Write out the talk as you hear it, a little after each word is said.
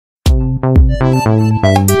Hi,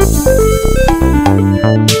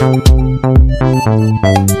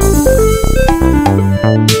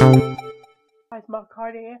 Mark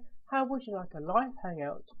Hyde here. How would you like a live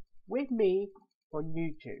hangout with me on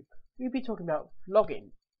YouTube? We'll be talking about vlogging.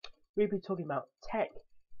 We'll be talking about tech.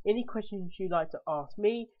 Any questions you'd like to ask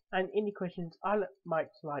me, and any questions I might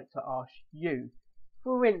like to ask you.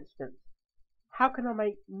 For instance, how can I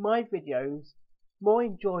make my videos more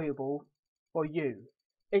enjoyable for you?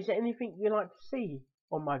 Is there anything you'd like to see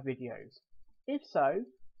on my videos? If so,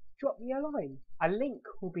 drop me a line. A link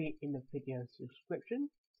will be in the video description.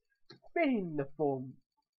 Fill in the form,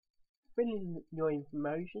 fill in your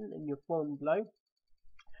information in your form below,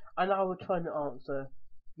 and I will try and answer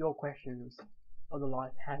your questions on the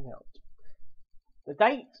live hangout. The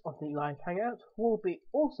date of the live hangout will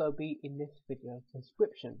also be in this video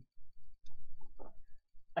description.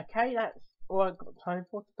 Okay, that's all I've got time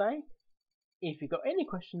for today. If you've got any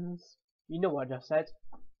questions, you know what I just said.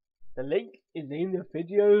 The link is in the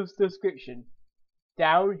video's description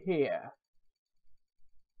down here.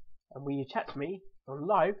 And when you chat to me on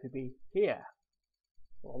live, it'll be here,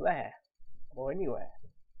 or there, or anywhere.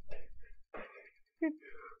 See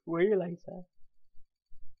you later.